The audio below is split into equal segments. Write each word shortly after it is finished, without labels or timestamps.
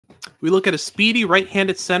We look at a speedy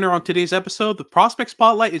right-handed center on today's episode. The prospect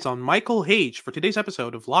spotlight is on Michael Hage for today's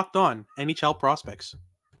episode of Locked On NHL Prospects.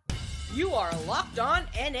 You are Locked On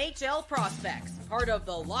NHL Prospects, part of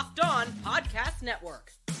the Locked On Podcast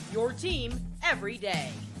Network. Your team every day.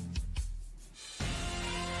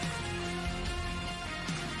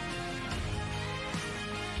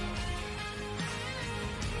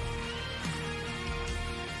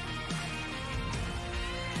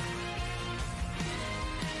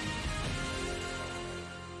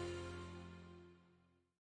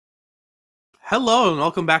 Hello and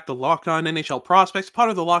welcome back to Locked On NHL Prospects, part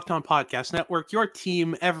of the Locked On Podcast Network, your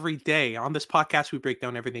team every day. On this podcast, we break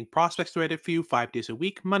down everything prospects related for you 5 days a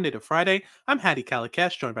week, Monday to Friday. I'm Hage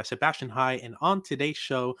joined by Sebastian High, and on today's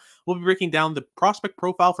show, we'll be breaking down the prospect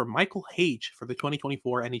profile for Michael Hage for the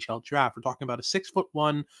 2024 NHL Draft. We're talking about a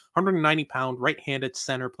 6'1", 190-pound right-handed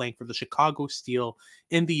center playing for the Chicago Steel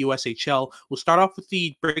in the USHL. We'll start off with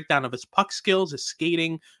the breakdown of his puck skills, his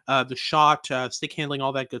skating, the shot, stick handling,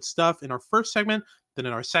 all that good stuff in our first segment. Then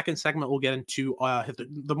in our second segment, we'll get into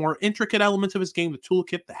the more intricate elements of his game, the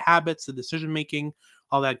toolkit, the habits, the decision-making,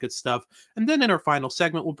 all that good stuff. And then in our final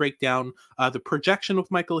segment, we'll break down the projection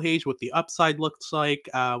with Michael Hage, what the upside looks like,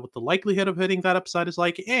 what the likelihood of hitting that upside is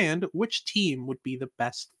like, and which team would be the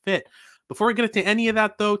best fit. Before we get into any of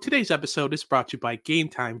that, though, today's episode is brought to you by Game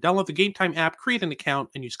Time. Download the Game Time app, create an account,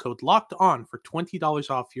 and use code LOCKEDON for $20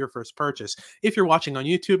 off your first purchase. If you're watching on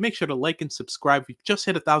YouTube, make sure to like and subscribe. We've just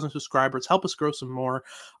hit 1,000 subscribers. Help us grow some more.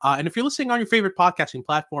 And if you're listening on your favorite podcasting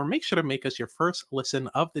platform, make sure to make us your first listen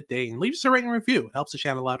of the day and leave us a rating and review. It helps the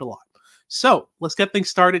channel out a lot. So let's get things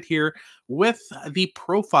started here with the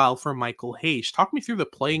profile for Michael Hage. Talk me through the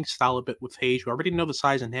playing style a bit with Hage. We already know the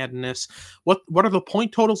size and handedness. What are the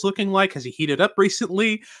point totals looking like? Has he heated up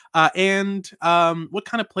recently? And what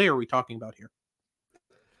kind of player are we talking about here?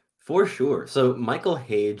 For sure. So Michael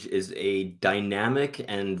Hage is a dynamic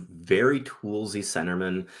and very toolsy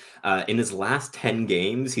centerman. In his last 10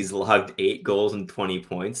 games, he's logged 8 goals and 20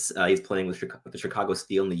 points. He's playing with the Chicago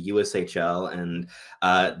Steel in the USHL, and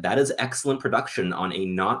that is excellent production on a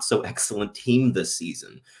not-so-excellent team this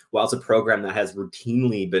season. While it's a program that has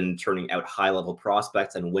routinely been turning out high-level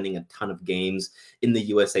prospects and winning a ton of games in the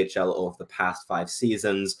USHL over the past 5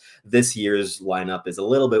 seasons, this year's lineup is a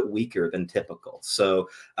little bit weaker than typical. So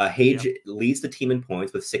Hage leads the team in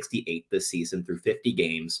points with 68 this season through 50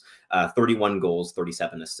 games, 31 goals,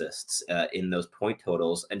 37 assists in those point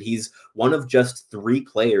totals. And he's one of just 3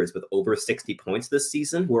 players with over 60 points this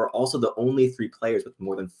season, who are also the only 3 players with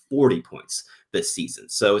more than 40 points this season.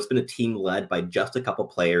 So it's been a team led by just a couple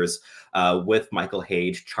players with Michael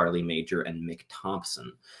Hage, Charlie Major, and Mick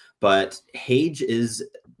Thompson. But Hage is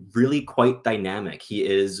really quite dynamic. He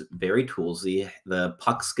is very toolsy. The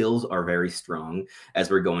puck skills are very strong,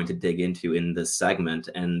 as we're going to dig into in this segment.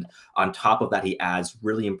 And on top of that, he adds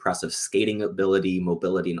really impressive skating ability,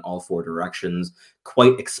 mobility in all 4 directions,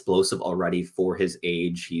 quite explosive already for his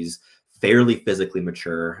age. He's fairly physically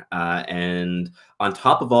mature. And on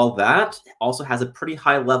top of all that, also has a pretty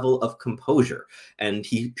high level of composure. And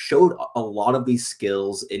he showed a lot of these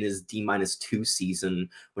skills in his D-2 season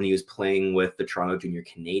when he was playing with the Toronto Junior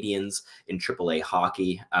Canadiens in AAA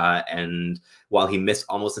hockey. And while he missed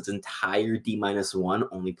almost its entire D-1,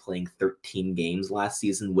 only playing 13 games last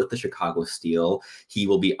season with the Chicago Steel, he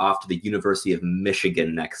will be off to the University of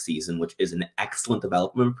Michigan next season, which is an excellent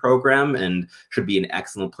development program and should be an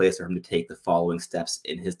excellent place for him to take the following steps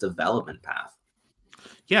in his development path.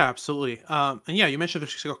 Yeah, absolutely. And yeah, you mentioned the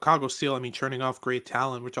Chicago Steel. I mean, churning off great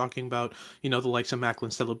talent. We're talking about, the likes of Macklin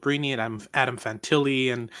Celebrini and Adam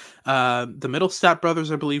Fantilli and the Middlestat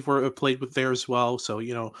brothers, I believe, were played with there as well.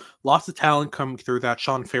 So, lots of talent coming through that.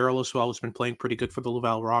 Sean Farrell as well has been playing pretty good for the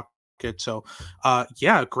Laval Rockets. So,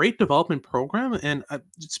 yeah, great development program. And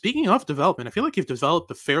speaking of development, I feel like you've developed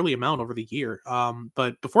a fairly amount over the year.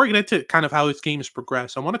 But before I get into kind of how his game has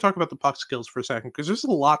progressed, I want to talk about the puck skills for a second, because there's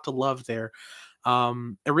a lot to love there. A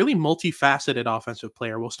really multifaceted offensive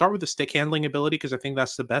player. We'll start with the stick handling ability, because I think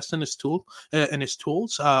that's the best in his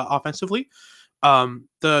tools offensively.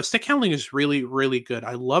 The stick handling is really, really good.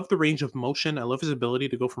 I love the range of motion. I love his ability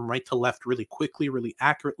to go from right to left really quickly, really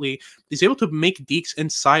accurately. He's able to make dekes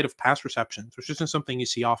inside of pass receptions, which isn't something you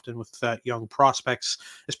see often with young prospects,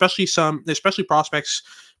 especially prospects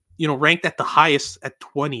ranked at the highest at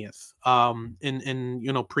 20th in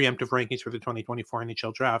preemptive rankings for the 2024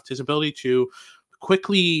 NHL Draft. His ability to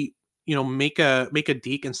quickly make a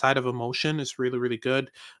deke inside of a motion is really, really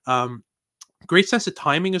good. Great sense of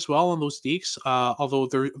timing as well on those dekes. Although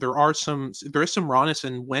there is some rawness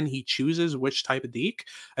in when he chooses which type of deke.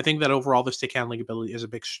 I think that overall the stick handling ability is a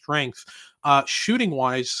big strength. Shooting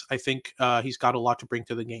wise, I think he's got a lot to bring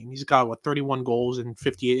to the game. He's got 31 goals in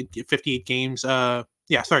 58 games.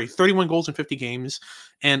 Yeah, sorry, 31 goals in 50 games,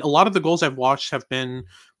 and a lot of the goals I've watched have been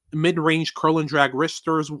mid-range curl and drag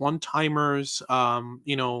wristers, one-timers,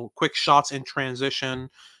 quick shots in transition.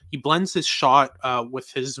 He blends his shot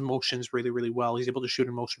with his motions really, really well. He's able to shoot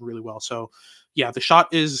in motion really well. So, yeah, the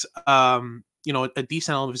shot is, a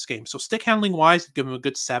decent element of his game. So stick handling wise, give him a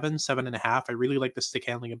good 7.5. I really like the stick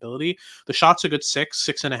handling ability. The shot's a good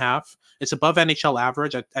 6.5. It's above NHL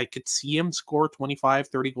average. I could see him score 25,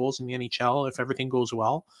 30 goals in the NHL if everything goes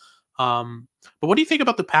well. But what do you think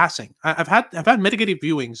about the passing? I've had mitigated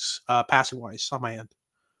viewings passing wise on my end.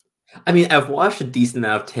 I mean, I've watched a decent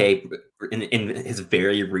amount of tape in his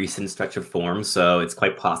very recent stretch of form, so it's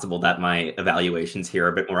quite possible that my evaluations here are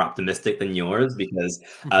a bit more optimistic than yours because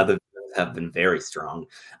the have been very strong.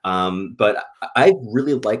 But I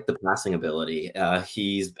really like the passing ability.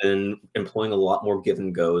 He's been employing a lot more give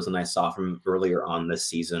and goes than I saw from earlier on this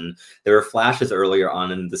season. There were flashes earlier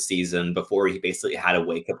on in the season before he basically had a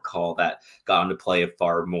wake-up call that got him to play a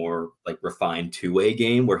far more like refined two-way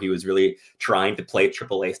game where he was really trying to play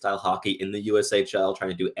AAA style hockey in the USHL,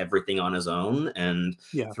 trying to do everything on his own. And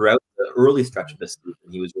throughout the early stretch of this season,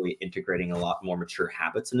 he was really integrating a lot more mature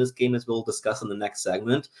habits in his game, as we'll discuss in the next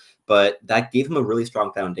segment. But that gave him a really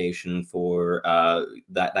strong foundation for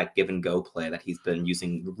that give and go play that he's been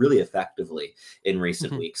using really effectively in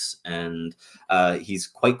recent weeks. And he's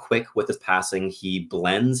quite quick with his passing. He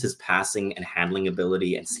blends his passing and handling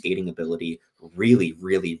ability and skating ability really,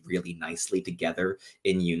 really, really nicely together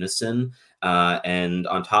in unison. And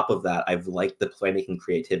on top of that, I've liked the playmaking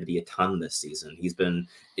creativity a ton this season. He's been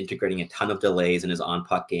integrating a ton of delays in his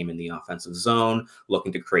on-puck game in the offensive zone,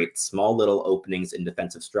 looking to create small little openings in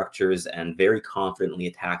defensive structures, and very confidently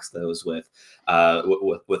attacks those with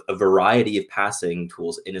a variety of passing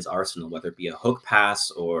tools in his arsenal, whether it be a hook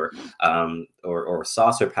pass or a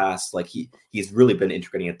saucer pass. Like he's really been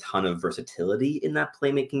integrating a ton of versatility in that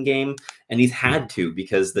playmaking game, and he's had to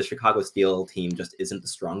because the Chicago Steel team just isn't the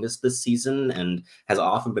strongest this season and has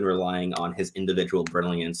often been relying on his individual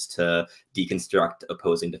brilliance to deconstruct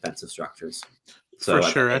opposing defensive structures. So for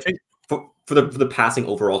sure, I think for the passing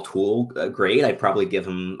overall tool grade, I'd probably give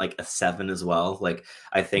him like a 7 as well. Like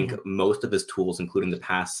I think most of his tools, including the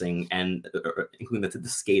passing and including the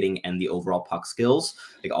skating and the overall puck skills,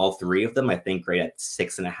 like all three of them, I think grade at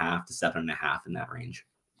 6.5 to 7.5 in that range.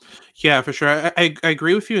 Yeah, for sure. I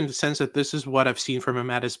agree with you in the sense that this is what I've seen from him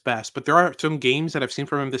at his best. But there are some games that I've seen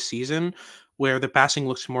from him this season where the passing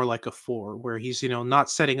looks more like a 4, where he's, not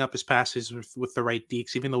setting up his passes with the right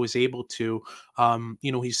dekes, even though he's able to.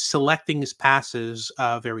 He's selecting his passes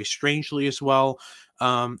very strangely as well.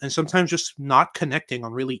 And sometimes just not connecting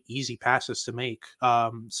on really easy passes to make.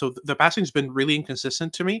 So the passing's been really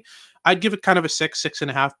inconsistent to me. I'd give it kind of a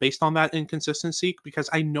 6.5 based on that inconsistency because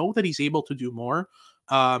I know that he's able to do more.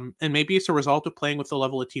 And maybe it's a result of playing with the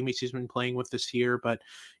level of teammates he's been playing with this year, but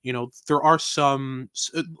there are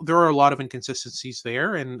a lot of inconsistencies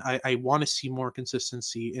there, and I want to see more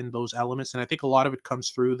consistency in those elements. And I think a lot of it comes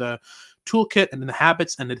through the toolkit and the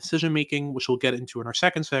habits and the decision making, which we'll get into in our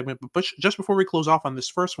second segment. But just before we close off on this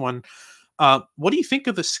first one, what do you think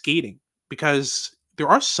of the skating? Because there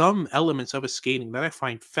are some elements of his skating that I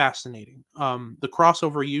find fascinating. The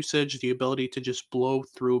crossover usage, the ability to just blow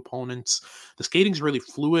through opponents. The skating's really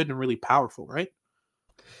fluid and really powerful, right?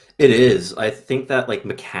 It is. I think that like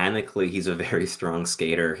mechanically, he's a very strong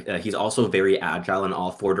skater. He's also very agile in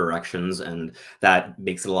all 4 directions, and that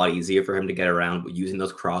makes it a lot easier for him to get around. But using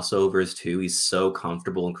those crossovers too, he's so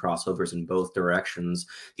comfortable in crossovers in both directions.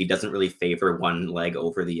 He doesn't really favor one leg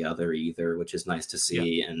over the other either, which is nice to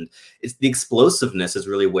see. Yeah. And it's the explosiveness is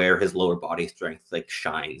really where his lower body strength like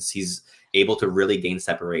shines. He's able to really gain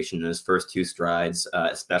separation in his first 2 strides,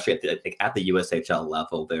 especially at the USHL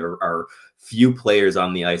level. There are few players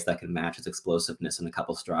on the ice that can match his explosiveness in a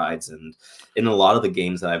couple strides. And in a lot of the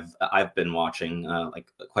games that I've been watching, like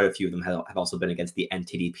quite a few of them have also been against the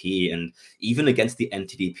NTDP. And even against the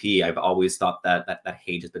NTDP, I've always thought that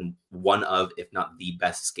Hage has been one of, if not the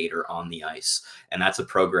best skater on the ice. And that's a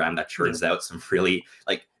program that churns out some really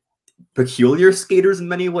like peculiar skaters in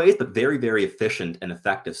many ways, but very, very efficient and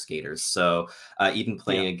effective skaters. So even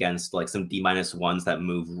playing against like some D-1s that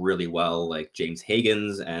move really well, like James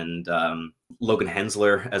Hagen's and Logan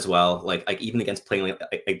Hensler as well. Like even against playing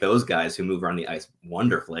like those guys who move around the ice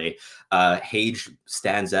wonderfully, Hage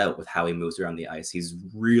stands out with how he moves around the ice. He's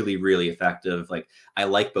really, really effective. Like I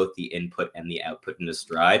like both the input and the output in his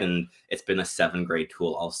stride, and it's been a 7th-grade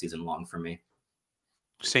tool all season long for me.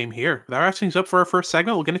 Same here. That wraps things up for our first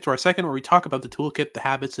segment. We'll get into our second where we talk about the toolkit, the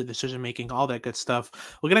habits, the decision making, all that good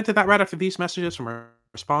stuff. We'll get into that right after these messages from our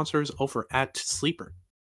sponsors over at Sleeper.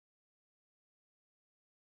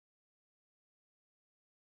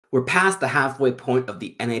 We're past the halfway point of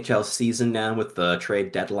the NHL season now with the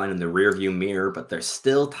trade deadline in the rearview mirror, but there's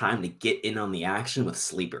still time to get in on the action with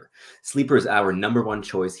Sleeper. Sleeper is our #1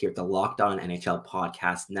 choice here at the Locked On NHL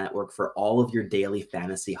Podcast Network for all of your daily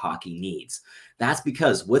fantasy hockey needs. That's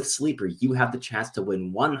because with Sleeper, you have the chance to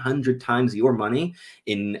win 100 times your money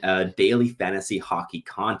in daily fantasy hockey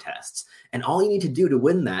contests. And all you need to do to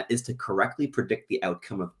win that is to correctly predict the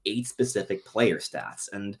outcome of 8 specific player stats.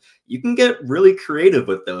 And you can get really creative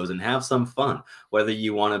with those and have some fun. Whether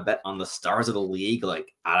you want to bet on the stars of the league,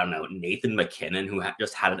 like, I don't know, Nathan McKinnon, who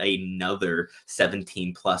just had another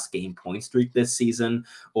 17-plus game point streak this season,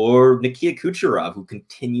 or Nikita Kucherov, who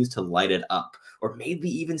continues to light it up, or maybe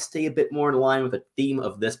even stay a bit more in line with the theme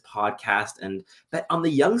of this podcast and bet on the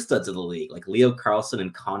young studs of the league, like Leo Carlson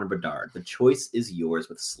and Connor Bedard. The choice is yours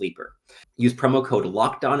with Sleeper. Use promo code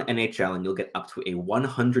LOCKEDONNHL and you'll get up to a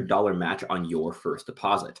 $100 match on your first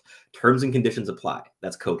deposit. Terms and conditions apply.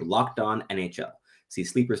 That's code LOCKEDONNHL. See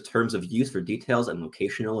Sleeper's terms of use for details and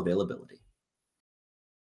locational availability.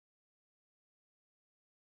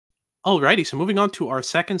 Alrighty, so moving on to our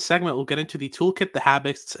second segment, we'll get into the toolkit, the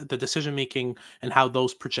habits, the decision making, and how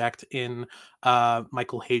those project in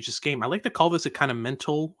Michael Hage's game. I like to call this a kind of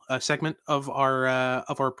mental segment of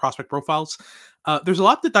our prospect profiles. There's a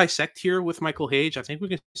lot to dissect here with Michael Hage. I think we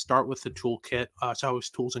can start with the toolkit, so how his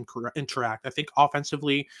tools interact. I think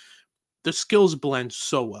offensively, the skills blend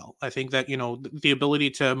so well. I think that, the ability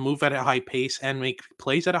to move at a high pace and make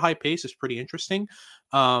plays at a high pace is pretty interesting.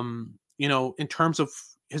 In terms of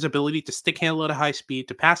his ability to stick handle at a high speed,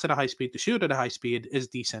 to pass at a high speed, to shoot at a high speed is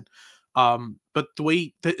decent. But the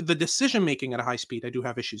way the decision making at a high speed, I do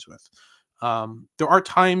have issues with. There are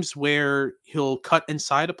times where he'll cut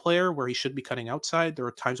inside a player where he should be cutting outside. There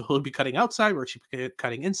are times where he'll be cutting outside where he should be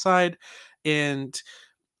cutting inside. And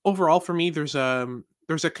overall, for me, there's a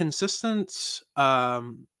consistent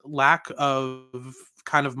lack of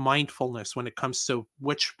kind of mindfulness when it comes to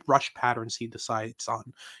which rush patterns he decides on.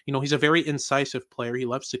 He's a very incisive player. He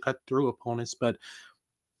loves to cut through opponents, but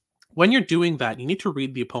when you're doing that, you need to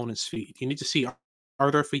read the opponent's feet. You need to see,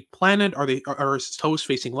 are their feet planted? Are his toes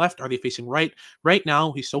facing left? Are they facing right? Right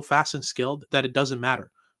now, he's so fast and skilled that it doesn't matter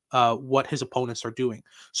what his opponents are doing.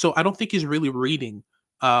 So I don't think he's really reading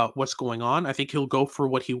what's going on. I think he'll go for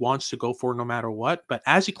what he wants to go for no matter what. But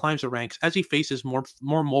as he climbs the ranks, as he faces more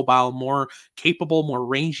mobile, more capable, more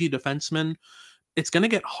rangy defensemen, it's going to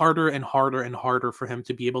get harder and harder and harder for him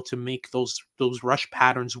to be able to make those rush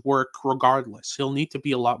patterns work regardless. He'll need to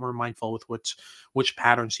be a lot more mindful with which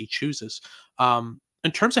patterns he chooses.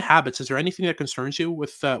 In terms of habits, is there anything that concerns you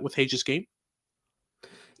with Hage's game?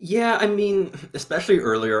 Yeah, I mean, especially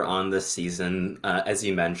earlier on this season, as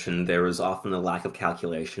you mentioned, there was often a lack of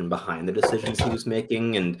calculation behind the decisions he was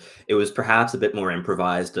making, and it was perhaps a bit more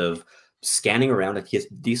improvised of scanning around. If he has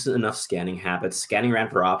decent enough scanning habits, scanning around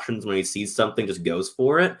for options when he sees something, just goes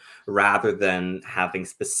for it, rather than having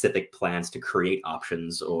specific plans to create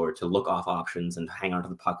options or to look off options and hang on to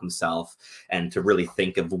the puck himself and to really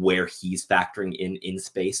think of where he's factoring in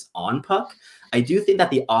space on puck. I do think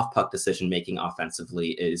that the off-puck decision-making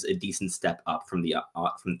offensively is a decent step up from the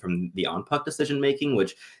on-puck decision-making,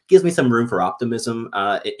 which gives me some room for optimism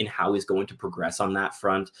in how he's going to progress on that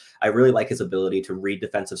front. I really like his ability to read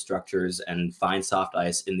defensive structures and find soft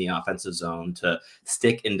ice in the offensive zone, to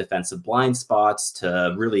stick in defensive blind spots,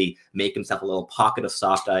 to really make himself a little pocket of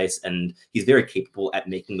soft ice, and he's very capable at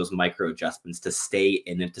making those micro adjustments to stay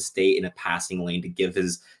in it, to stay in a passing lane, to give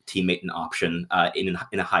his teammate an option in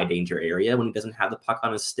a high danger area when he doesn't have the puck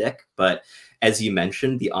on his stick. But as you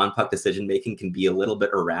mentioned, the on-puck decision-making can be a little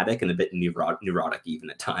bit erratic and a bit neurotic even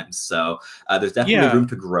at times. So there's definitely room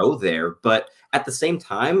to grow there. But at the same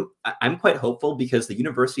time, I'm quite hopeful because the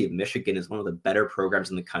University of Michigan is one of the better programs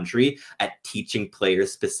in the country at teaching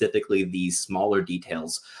players specifically these smaller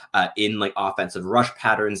details in like offensive rush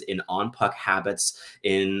patterns, in on-puck habits,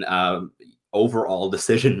 in overall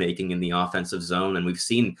decision-making in the offensive zone. And we've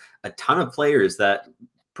seen a ton of players that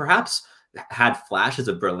perhaps had flashes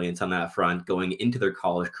of brilliance on that front going into their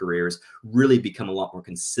college careers really become a lot more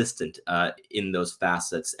consistent in those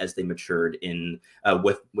facets as they matured in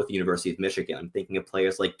with the University of Michigan. I'm thinking of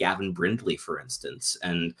players like Gavin Brindley, for instance,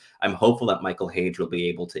 and I'm hopeful that Michael Hage will be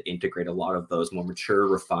able to integrate a lot of those more mature,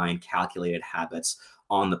 refined, calculated habits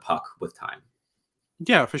on the puck with time.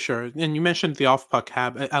 Yeah, for sure. And you mentioned the off puck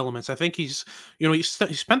elements. I think he's, he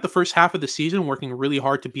spent the first half of the season working really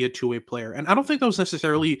hard to be a two-way player. And I don't think that was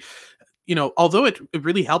necessarily, although it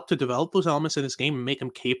really helped to develop those elements in his game and make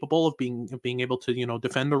him capable of being able to,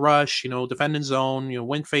 defend the rush, defend in zone,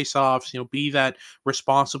 win faceoffs, be that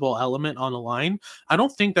responsible element on the line. I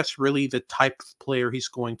don't think that's really the type of player he's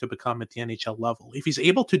going to become at the NHL level. If he's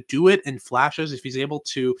able to do it in flashes, if he's able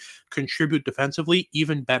to contribute defensively,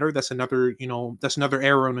 even better. That's another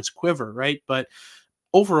arrow in his quiver, right? But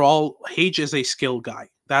overall, Hage is a skill guy.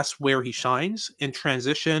 That's where he shines in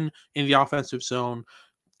transition in the offensive zone.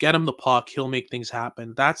 Get him the puck, he'll make things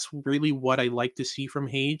happen. That's really what I like to see from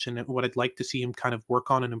Hage and what I'd like to see him kind of work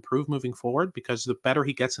on and improve moving forward, because the better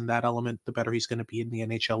he gets in that element, the better he's going to be in the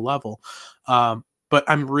NHL level. But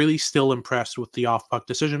I'm really still impressed with the off-puck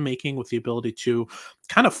decision-making, with the ability to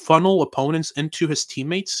kind of funnel opponents into his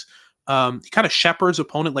teammates. He kind of shepherds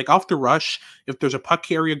opponent, like off the rush. If there's a puck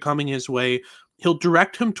carrier coming his way, he'll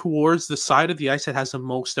direct him towards the side of the ice that has the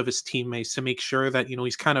most of his teammates to make sure that,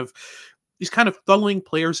 he's kind of funneling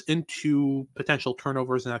players into potential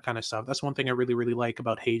turnovers and that kind of stuff. That's one thing I really, really like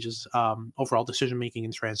about Hage's overall decision making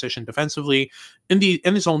in transition defensively in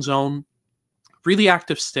his own zone. Really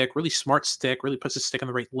active stick, really smart stick, really puts his stick in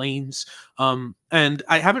the right lanes. And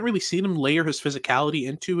I haven't really seen him layer his physicality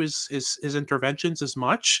into his interventions as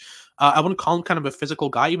much. I wouldn't call him kind of a physical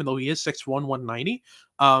guy, even though he is 6'1", 190.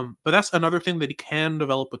 But that's another thing that he can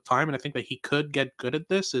develop with time, and I think that he could get good at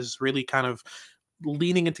this, is really kind of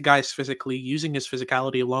leaning into guys physically, using his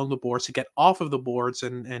physicality along the boards to get off of the boards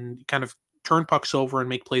and kind of turn pucks over and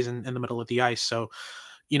make plays in the middle of the ice. So,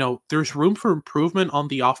 there's room for improvement on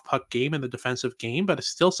the off puck game and the defensive game, but it's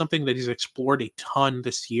still something that he's explored a ton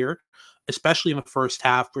this year, especially in the first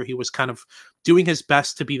half, where he was kind of doing his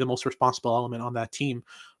best to be the most responsible element on that team.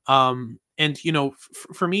 And,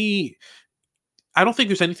 for me, I don't think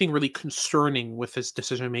there's anything really concerning with his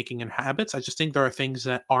decision making and habits. I just think there are things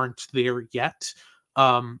that aren't there yet.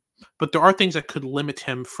 But there are things that could limit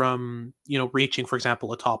him from, reaching, for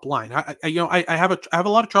example, a top line. I have a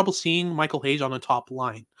lot of trouble seeing Michael Hage on the top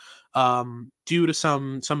line, due to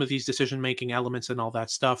some of these decision making elements and all that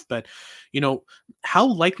stuff. But, how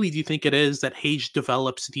likely do you think it is that Hage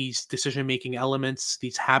develops these decision making elements,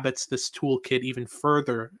 these habits, this toolkit even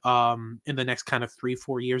further in the next kind of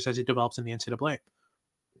 3-4 years as he develops in the NCAA?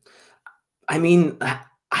 I mean,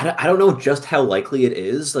 I don't know just how likely it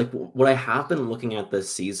is. Like, what I have been looking at this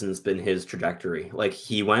season's been his trajectory. Like,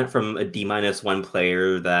 he went from a D-1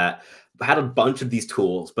 player that had a bunch of these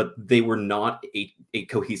tools, but they were not a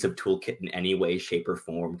cohesive toolkit in any way, shape, or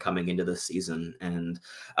form coming into this season. And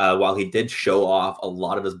while he did show off a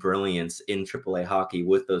lot of his brilliance in AAA hockey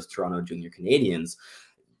with those Toronto Junior Canadiens,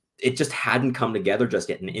 it just hadn't come together just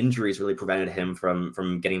yet, and injuries really prevented him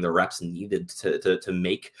from getting the reps needed to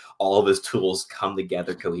make all of his tools come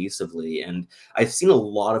together cohesively. And I've seen a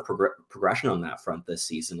lot of progression on that front this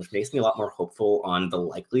season, which makes me a lot more hopeful on the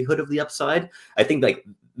likelihood of the upside. I think like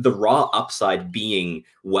the raw upside being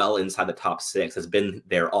well inside the top 6 has been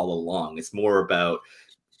there all along. It's more about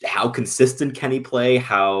how consistent can he play,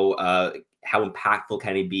 how impactful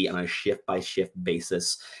can he be on a shift-by-shift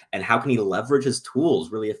basis, and how can he leverage his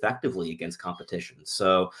tools really effectively against competition.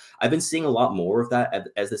 So I've been seeing a lot more of that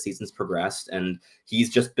as the season's progressed, and he's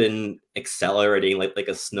just been accelerating like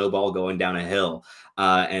a snowball going down a hill.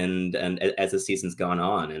 And as the season's gone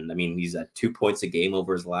on, and I mean, he's at 2 points a game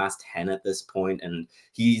over his last 10 at this point, and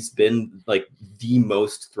he's been like the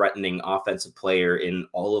most threatening offensive player in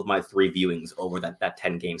all of my 3 viewings over that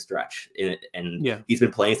 10-game stretch. And yeah, he's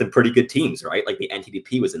been playing some pretty good teams, right? Like the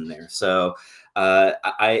NTDP was in there. So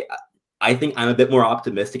I think I'm a bit more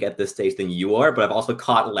optimistic at this stage than you are, but I've also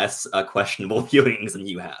caught less questionable viewings than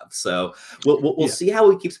you have. So we'll see how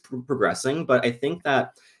he keeps progressing. But I think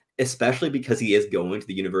that, especially because he is going to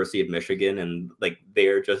the University of Michigan, and like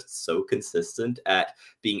they're just so consistent at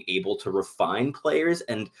being able to refine players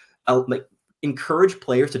and like encourage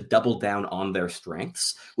players to double down on their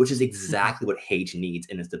strengths, which is exactly what Hage needs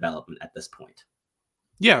in his development at this point.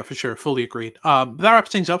 Yeah, for sure. Fully agreed. That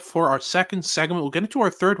wraps things up for our second segment. We'll get into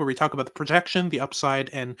our third, where we talk about the projection, the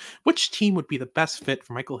upside, and which team would be the best fit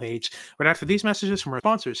for Michael Hage. Right after these messages from our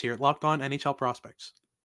sponsors here at Locked On NHL Prospects.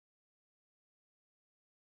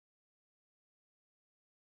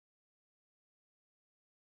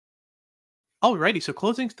 Alrighty, so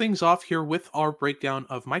closing things off here with our breakdown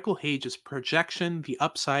of Michael Hage's projection, the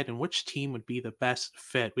upside, and which team would be the best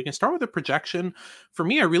fit. We can start with the projection. For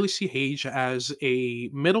me, I really see Hage as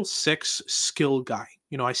a middle six skill guy.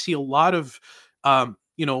 I see a lot of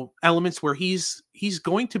elements where he's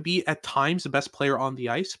going to be at times the best player on the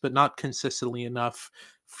ice, but not consistently enough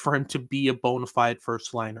for him to be a bona fide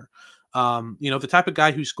first liner. The type of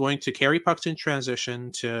guy who's going to carry pucks in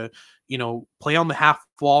transition, to play on the half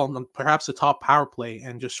wall and perhaps the top power play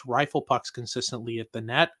and just rifle pucks consistently at the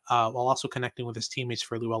net, while also connecting with his teammates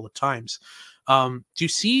fairly well at times. Do you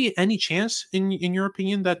see any chance, in your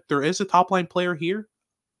opinion, that there is a top line player here?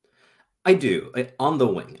 I do, on the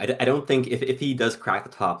wing. I don't think if he does crack the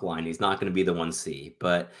top line, he's not going to be the 1C.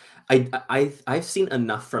 But I've seen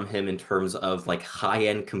enough from him in terms of like high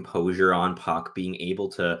end composure on puck, being able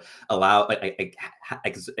to allow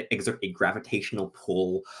exert a gravitational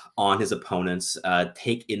pull on his opponents,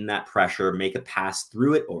 take in that pressure, make a pass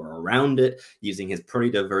through it or around it, using his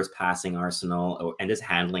pretty diverse passing arsenal and his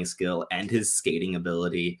handling skill and his skating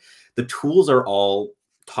ability. The tools are all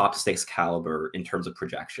top six caliber in terms of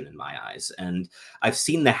projection in my eyes. And I've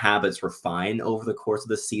seen the habits refine over the course of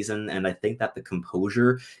the season. And I think that the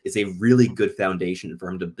composure is a really good foundation for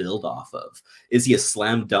him to build off of. Is he a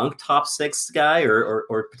slam dunk top six guy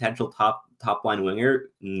or potential top line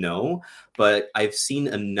winger? No, but I've seen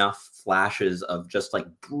enough flashes of just like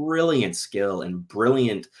brilliant skill and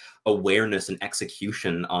brilliant awareness and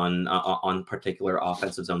execution on particular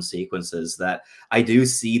offensive zone sequences that I do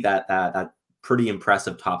see that pretty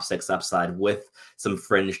impressive top six upside with some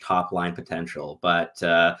fringe top line potential. But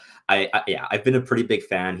I've been a pretty big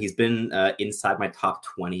fan. He's been inside my top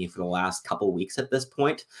 20 for the last couple weeks at this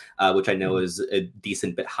point, which I know is a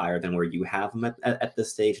decent bit higher than where you have him at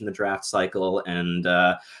this stage in the draft cycle. And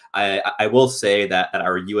I will say that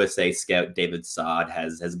our USA scout David Sod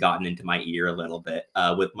has gotten into my ear a little bit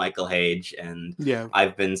with Michael Hage, and Yeah.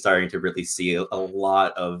 I've been starting to really see a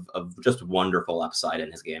lot of just wonderful upside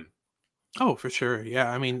in his game. Oh, for sure. Yeah.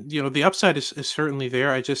 I mean, the upside is certainly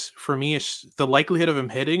there. For me, it's the likelihood of him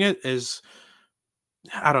hitting it is,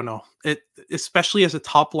 I don't know. Especially as a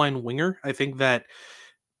top line winger, I think that,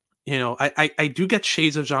 I do get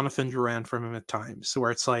shades of Jonathan Duran from him at times,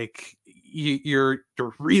 where it's like you're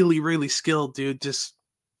really, really skilled, dude. Just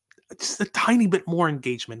a tiny bit more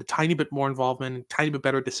engagement, a tiny bit more involvement, a tiny bit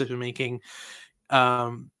better decision making.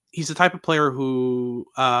 He's the type of player who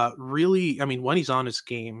really, I mean, when he's on his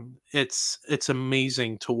game, it's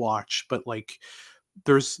amazing to watch, but like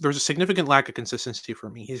there's a significant lack of consistency for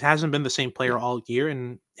me. He hasn't been the same player all year,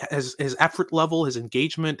 and his effort level, his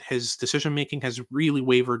engagement, his decision making has really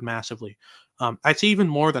wavered massively. I'd say even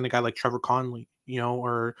more than a guy like Trevor Conley,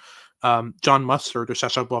 or John Mustard or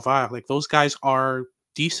Sacha Boisvert. Like those guys are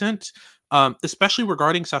decent. Especially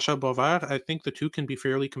regarding Sacha Boisvert, I think the two can be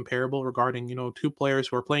fairly comparable regarding, two players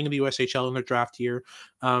who are playing in the USHL in their draft year,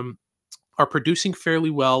 are producing fairly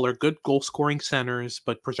well, are good goal scoring centers,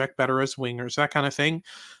 but project better as wingers, that kind of thing.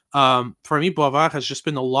 For me, Boisvert has just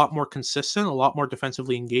been a lot more consistent, a lot more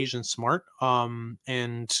defensively engaged and smart.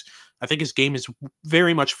 And I think his game is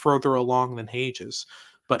very much further along than Hage's.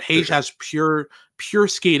 But Hage has pure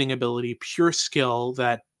skating ability, pure skill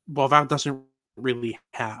that Boisvert doesn't really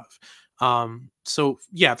have. So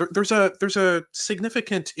yeah, there's a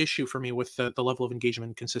significant issue for me with the level of engagement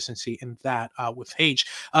and consistency in that with Hage.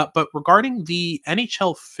 But regarding the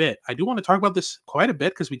NHL fit, I do want to talk about this quite a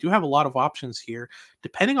bit because we do have a lot of options here,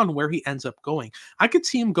 depending on where he ends up going. I could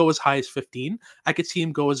see him go as high as 15. I could see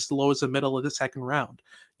him go as low as the middle of the second round.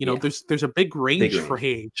 There's a big range for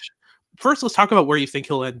Hage. First, let's talk about where you think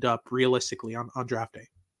he'll end up realistically on draft day.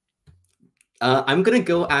 I'm going to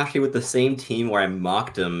go actually with the same team where I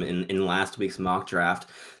mocked him in last week's mock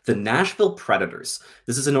draft, the Nashville Predators.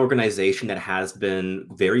 This is an organization that has been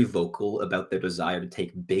very vocal about their desire to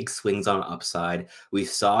take big swings on upside. We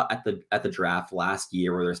saw at the draft last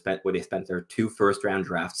year where they spent their 2 first-round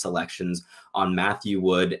draft selections on Matthew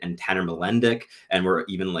Wood and Tanner Melendick, and were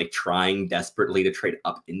even like trying desperately to trade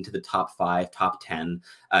up into the top 5, top 10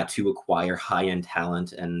 to acquire high-end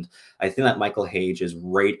talent. And I think that Michael Hage is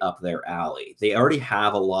right up their alley. They already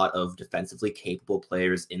have a lot of defensively capable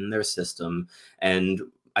players in their system, and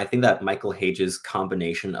I think that Michael Hage's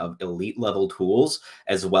combination of elite level tools,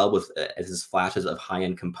 as well as his flashes of high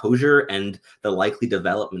end composure and the likely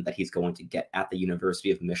development that he's going to get at the University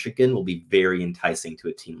of Michigan, will be very enticing to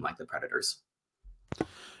a team like the Predators.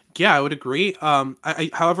 Yeah, I would agree.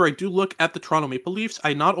 However, I do look at the Toronto Maple Leafs.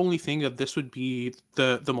 I not only think that this would be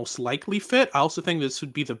the most likely fit, I also think this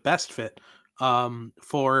would be the best fit.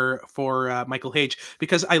 for Michael Hage,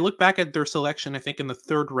 because I look back at their selection, I think in the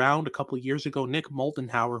third round a couple of years ago, Nick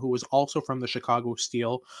Moldenhauer, who was also from the Chicago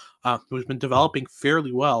Steel, who's been developing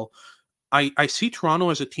fairly well. I see Toronto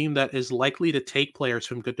as a team that is likely to take players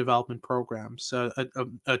from good development programs,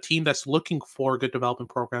 a team that's looking for good development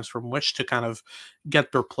programs from which to kind of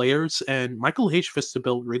get their players. And Michael Hage fits the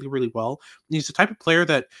bill really, really well. He's the type of player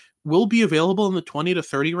that will be available in the 20 to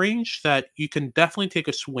 30 range that you can definitely take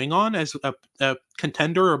a swing on as a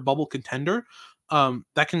contender or bubble contender,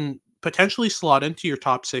 that can potentially slot into your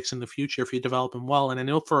top 6 in the future if you develop him well. And I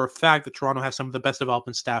know for a fact that Toronto has some of the best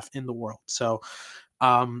development staff in the world. So,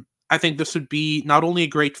 I think this would be not only a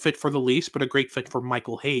great fit for the Leafs, but a great fit for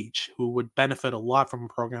Michael Hage, who would benefit a lot from a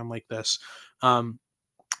program like this.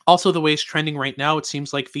 Also, the way it's trending right now, it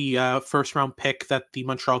seems like the first round pick that the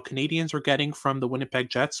Montreal Canadiens are getting from the Winnipeg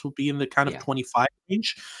Jets will be in the kind of 25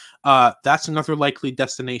 range. That's another likely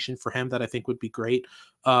destination for him that I think would be great.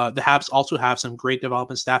 The Habs also have some great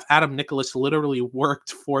development staff. Adam Nicholas literally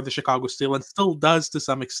worked for the Chicago Steel and still does to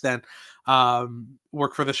some extent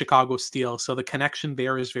work for the Chicago Steel. So the connection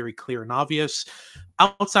there is very clear and obvious.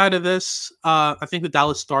 Outside of this, I think the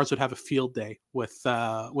Dallas Stars would have a field day with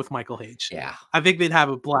Michael Hage. Yeah. I think they'd have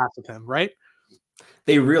a blast with him, right?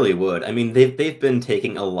 They really would. I mean, they've been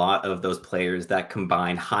taking a lot of those players that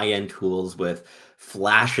combine high-end tools with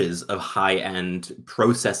flashes of high-end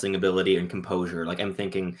processing ability and composure. Like I'm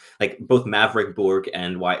thinking like both Maverick Bourque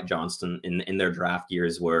and Wyatt Johnston in their draft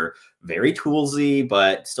years were very toolsy,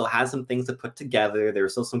 but still had some things to put together. There were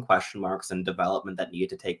still some question marks and development that needed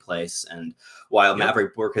to take place. And while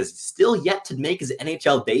Maverick Bourque has still yet to make his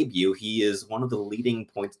NHL debut, he is one of the leading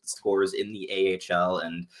point scorers in the AHL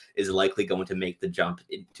and is likely going to make the jump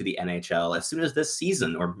to the NHL as soon as this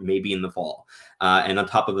season or maybe in the fall. And on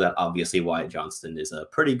top of that, obviously, Wyatt Johnston is a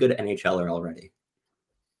pretty good NHLer already.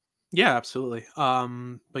 Yeah, absolutely.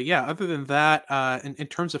 But yeah, other than that, in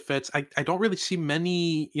terms of fits, I don't really see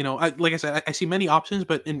many, like I said, I see many options,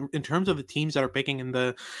 but in terms of the teams that are picking in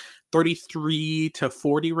the 33 to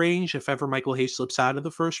 40 range, if ever Michael Hayes slips out of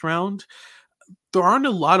the first round, there aren't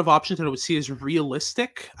a lot of options that I would see as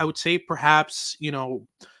realistic. I would say perhaps,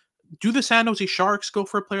 do the San Jose Sharks go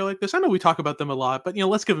for a player like this? I know we talk about them a lot, but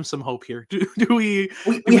let's give them some hope here. Do we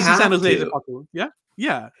see San Jose as a possible? Yeah.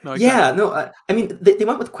 Yeah. No, exactly. Yeah, no, I mean, they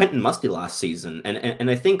went with Quentin Musty last season. And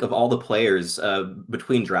I think of all the players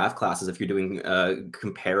between draft classes, if you're doing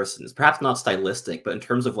comparisons, perhaps not stylistic, but in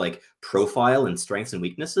terms of like profile and strengths and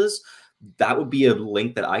weaknesses, that would be a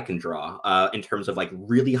link that I can draw in terms of like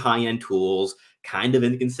really high-end tools, kind of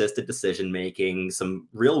inconsistent decision-making, some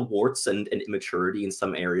real warts and immaturity in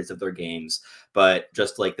some areas of their games, but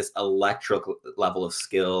just like this electric level of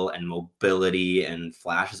skill and mobility and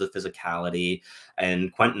flashes of physicality.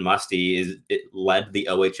 And Quentin Musty led the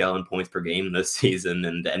OHL in points per game this season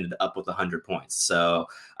and ended up with 100 points. So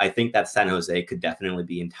I think that San Jose could definitely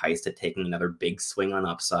be enticed at taking another big swing on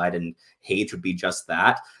upside, and Hage would be just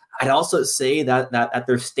that. I'd also say that at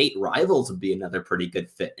their state rivals would be another pretty good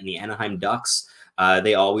fit in the Anaheim Ducks.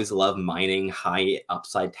 They always love mining high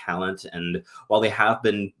upside talent. And while they have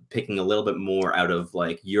been picking a little bit more out of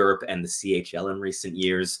like Europe and the CHL in recent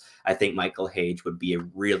years, I think Michael Hage would be a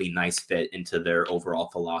really nice fit into their overall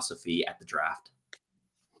philosophy at the draft.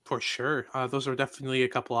 For sure. Those are definitely a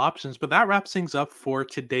couple options, but that wraps things up for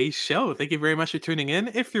today's show. Thank you very much for tuning in.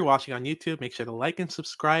 If you're watching on YouTube, make sure to like and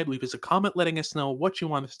subscribe. Leave us a comment letting us know what you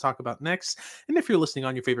want us to talk about next. And if you're listening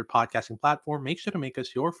on your favorite podcasting platform, make sure to make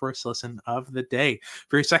us your first listen of the day.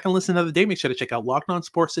 For your second listen of the day, make sure to check out Locked On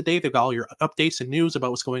Sports Today. They've got all your updates and news about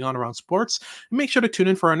what's going on around sports. And make sure to tune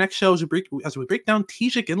in for our next show as we break down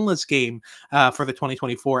Tij Iginla's game for the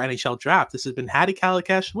 2024 NHL Draft. This has been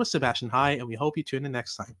Hage with Sebastian High, and we hope you tune in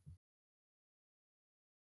next time.